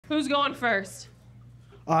Who's going first?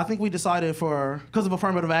 I think we decided because of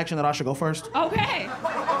affirmative action, that I should go first. Okay.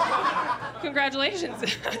 Congratulations.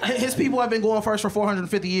 His people have been going first for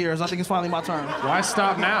 450 years. I think it's finally my turn. Why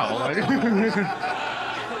stop now?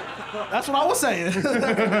 That's what I was saying.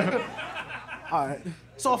 All right.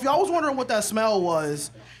 So if y'all was wondering what that smell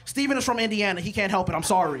was, Steven is from Indiana. He can't help it. I'm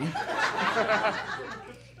sorry.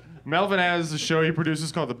 Melvin has a show he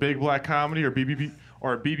produces called The Big Black Comedy, or BBB,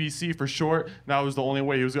 or BBC for short. That was the only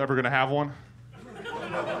way he was ever going to have one.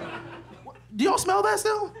 Do y'all smell that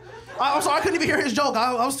still? I'm sorry, I couldn't even hear his joke.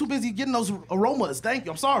 I was too busy getting those aromas. Thank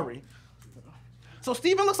you, I'm sorry. So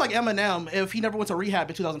Steven looks like Eminem if he never went to rehab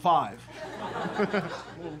in 2005.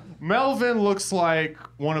 Melvin looks like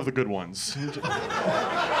one of the good ones.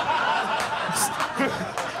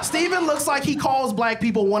 Steven looks like he calls black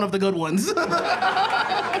people one of the good ones.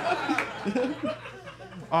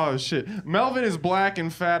 Oh, shit. Melvin is black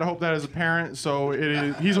and fat. I hope that is apparent. So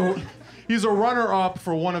he's a runner-up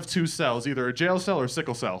for one of two cells, either a jail cell or a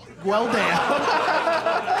sickle cell. Well, damn.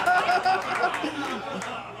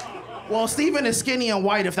 Well, Steven is skinny and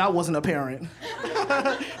white, if that wasn't apparent.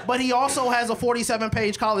 But he also has a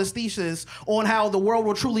 47-page college thesis on how the world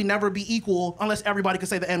will truly never be equal unless everybody can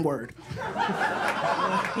say the N-word.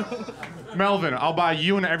 Melvin, I'll buy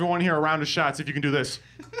you and everyone here a round of shots if you can do this.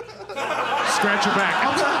 Scratch your back.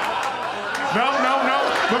 No.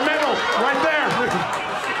 The middle, right there.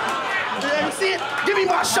 Yeah, you see it? Give me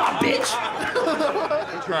my shot, bitch.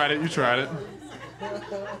 You tried it.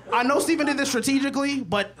 I know Steven did this strategically,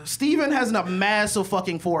 but Steven has a massive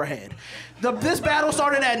fucking forehead. This battle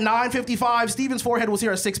started at 9:55. Steven's forehead was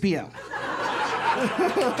here at 6 p.m.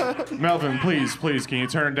 Melvin, please, can you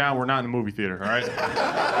turn it down? We're not in the movie theater, all right?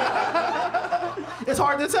 It's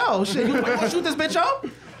hard to tell. Shit, you want to shoot this bitch up?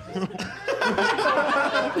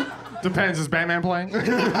 Depends, is Batman playing?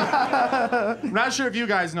 I'm not sure if you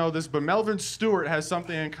guys know this, but Melvin Stewart has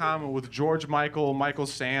something in common with George Michael, Michael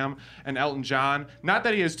Sam, and Elton John. Not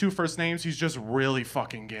that he has two first names, he's just really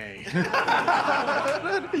fucking gay.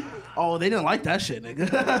 Oh, they didn't like that shit, nigga.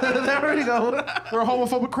 There we go. They're a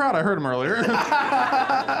homophobic crowd, I heard him earlier.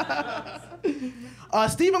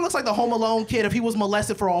 Steven looks like the Home Alone kid if he was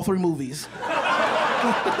molested for all 3 movies.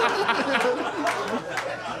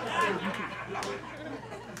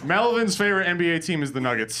 Melvin's favorite NBA team is the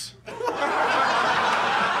Nuggets. No.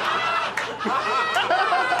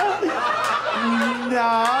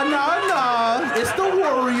 It's the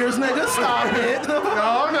Warriors, nigga. Stop it.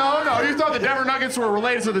 No. You thought the Denver Nuggets were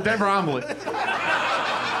related to the Denver omelet.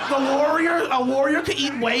 A Warrior could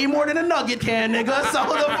eat way more than a Nugget can, nigga. So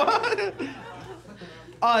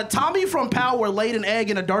the Tommy from Power laid an egg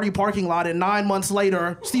in a dirty parking lot, and 9 months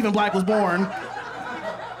later, Stephen Black was born.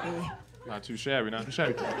 Not too shabby.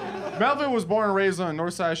 Melvin was born and raised on the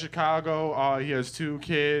north side of Chicago. He has 2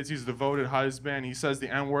 kids. He's a devoted husband. He says the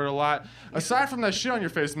N-word a lot. Aside from that shit on your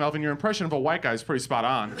face, Melvin, your impression of a white guy is pretty spot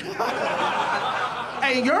on.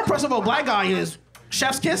 Hey, your impression of a black guy is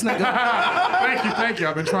chef's kiss, nigga. Thank you.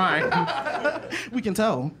 I've been trying. We can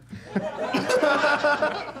tell.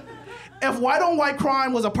 If white on white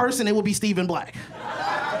crime was a person, it would be Stephen Black.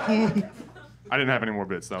 I didn't have any more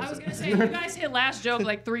bits. I was gonna say, you guys hit last joke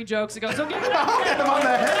like 3 jokes ago, so give it up. Okay, my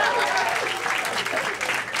bad.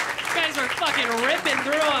 You guys are fucking ripping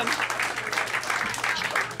through them.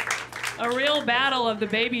 A real battle of the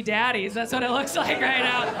baby daddies. That's what it looks like right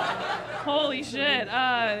now. Holy shit.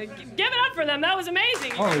 Give it up for them. That was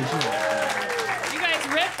amazing. Holy shit. You guys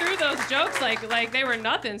ripped through those jokes like they were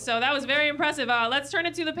nothing. So that was very impressive. Let's turn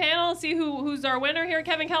it to the panel. See who's our winner here.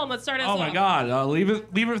 Kevin Kellum, let's start us off. Oh my God! Leave it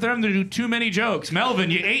for them to do too many jokes.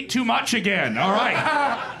 Melvin, you ate too much again. All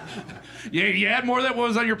right. You had more than what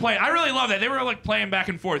was on your plate. I really love that. They were like playing back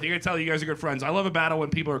and forth. You gotta tell you guys are good friends. I love a battle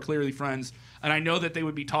when people are clearly friends, and I know that they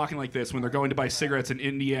would be talking like this when they're going to buy cigarettes in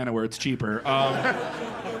Indiana where it's cheaper.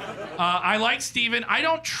 I like Steven. I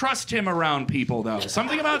don't trust him around people, though.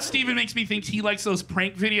 Something about Steven makes me think he likes those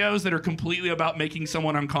prank videos that are completely about making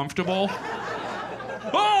someone uncomfortable.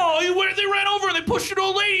 Oh, they ran over and they pushed an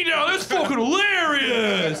old lady down. That's fucking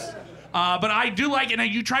hilarious. But I do like it.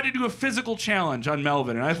 And you tried to do a physical challenge on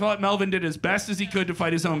Melvin, and I thought Melvin did as best as he could to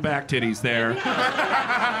fight his own back titties there.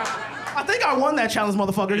 I think I won that challenge,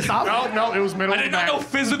 motherfucker. Stop. No, it was middle. I did not know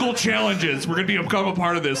physical challenges were going to become a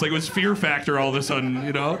part of this. Like, it was Fear Factor all of a sudden,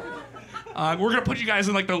 you know? We're going to put you guys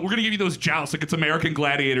in, we're going to give you those jousts like it's American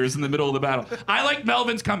Gladiators in the middle of the battle. I like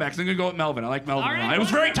Melvin's comebacks. I'm going to go with Melvin. I like Melvin. Right, it was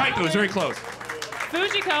very tight, though. It was very close.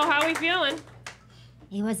 Fujiko, how are we feeling?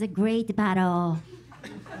 It was a great battle.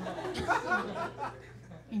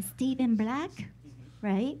 And Stephen Black,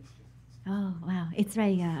 right? Oh, wow. It's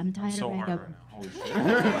right. I'm tired of so right hard up. right now. Holy shit.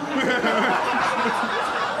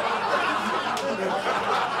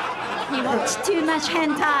 watch too much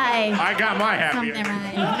hentai. I got my happy Something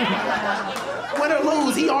ending. right. Win or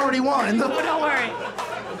lose, he already won. Don't worry.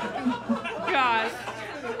 God.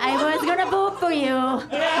 I was gonna vote for you.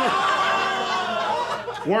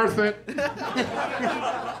 Worth it.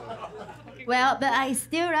 Well, but I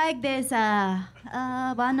still like this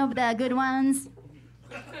one of the good ones.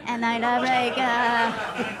 And I love like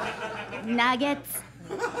nuggets.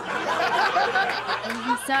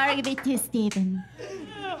 Sorry, a bit too Steven.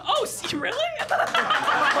 Oh, really?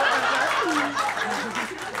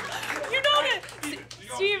 You know it.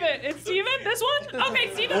 Steven. It's Steven? This one?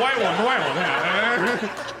 Okay, Steven. The white one, yeah.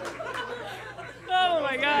 Oh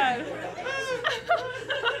my God.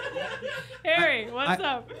 Harry, what's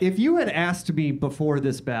up? If you had asked me before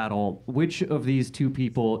this battle which of these two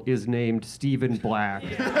people is named Stephen Black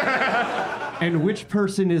and which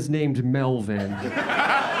person is named Melvin,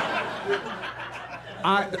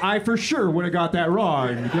 I for sure would have got that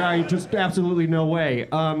wrong. I just absolutely no way.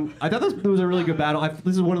 I thought this was a really good battle.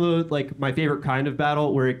 This is one of the like my favorite kind of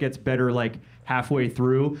battle where it gets better like halfway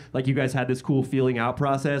through. Like you guys had this cool feeling out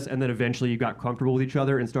process, and then eventually you got comfortable with each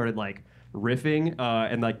other and started like riffing,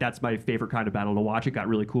 and like that's my favorite kind of battle to watch. It got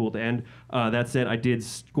really cool at the end. That said, I did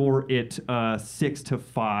score it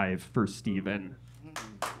 6-5 for Steven.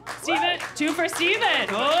 Steven, 2 for Steven.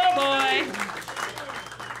 Oh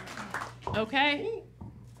boy. Okay.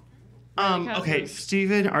 Okay,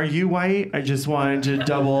 Steven, are you white? I just wanted to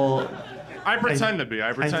double. I pretend to be.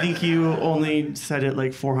 I pretend. I think you only said it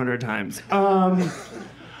like 400 times.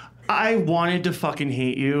 I wanted to fucking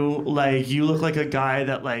hate you. Like, you look like a guy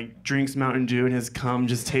that like drinks Mountain Dew and his cum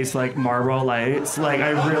just tastes like Marlboro Lights. Like,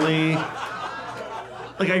 I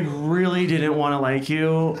really didn't want to like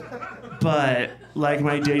you, but like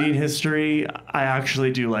my dating history, I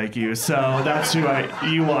actually do like you. So that's who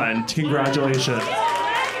you won. Congratulations.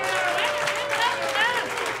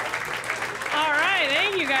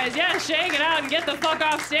 Yeah, shake it out and get the fuck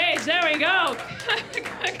off stage. There we go.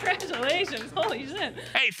 Congratulations. Holy shit.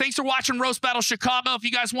 Hey, thanks for watching Roast Battle Chicago. If you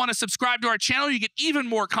guys want to subscribe to our channel, you get even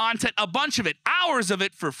more content, a bunch of it, hours of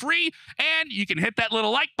it for free. And you can hit that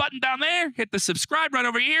little like button down there, hit the subscribe right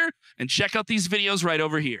over here, and check out these videos right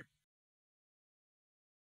over here.